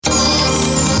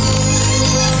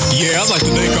like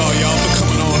to thank all y'all for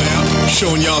coming on out,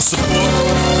 showing y'all support.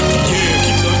 Yeah,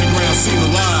 keep the underground scene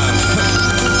alive.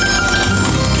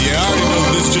 Yeah, I already know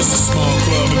this is just a small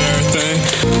club and everything,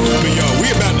 but yo,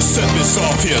 we about to set this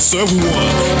off here, so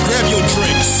everyone, grab your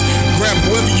drinks, grab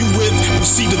whoever you with,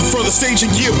 proceed to the further stage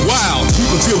and get wild.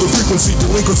 People feel the frequency,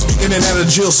 delinquents be in and out of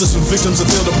jail system, victims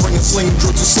of fail to bring and slinging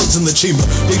drugs and slugs in the chamber.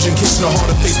 Agent case in a heart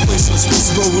of face, place in the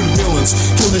space of over the villains.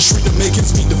 Killing the street to make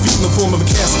ends meet, defeat in the form of a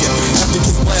casket. After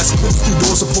his blast clips through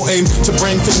doors of poor aim to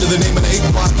bring fame to the name of the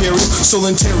 8 block area.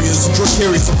 Stolen terriers and drug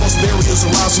carriers, across barriers,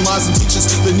 arousing lies and teachers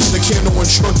that neither care nor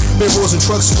instruct. Barrels and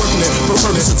trucks working it for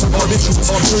purpose. It's a habituals.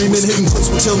 Dreaming, hitting clips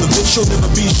will tell the bitch she'll never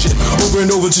be shit. Over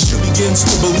and over till she begins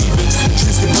to believe it. The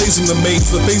trees get blazing the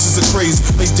maze, the faces are crazy.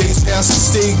 Make days pass and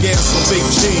stay gas for fake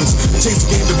chains. It takes a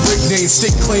game to break names,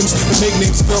 stake claims, and make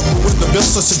names felt. But when the bell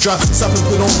starts to drop, stop and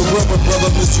put on the rubber, brother.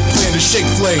 Miss you plan to shake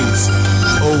flames.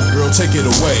 Oh girl, take it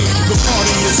away. The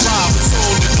party is live, it's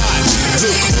on tonight.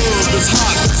 The club is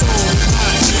hot, it's on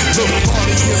tonight. The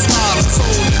party is live, it's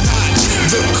on tonight.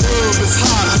 The club is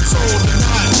hot, it's on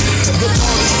tonight. The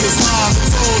party is live,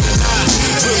 it's on tonight.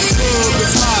 The club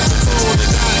is hot, it's on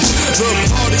tonight. The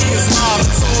party is live,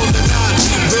 it's on tonight.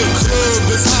 The club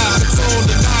is hot, it's on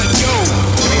tonight. Yo.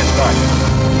 Give me a start.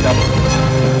 Double.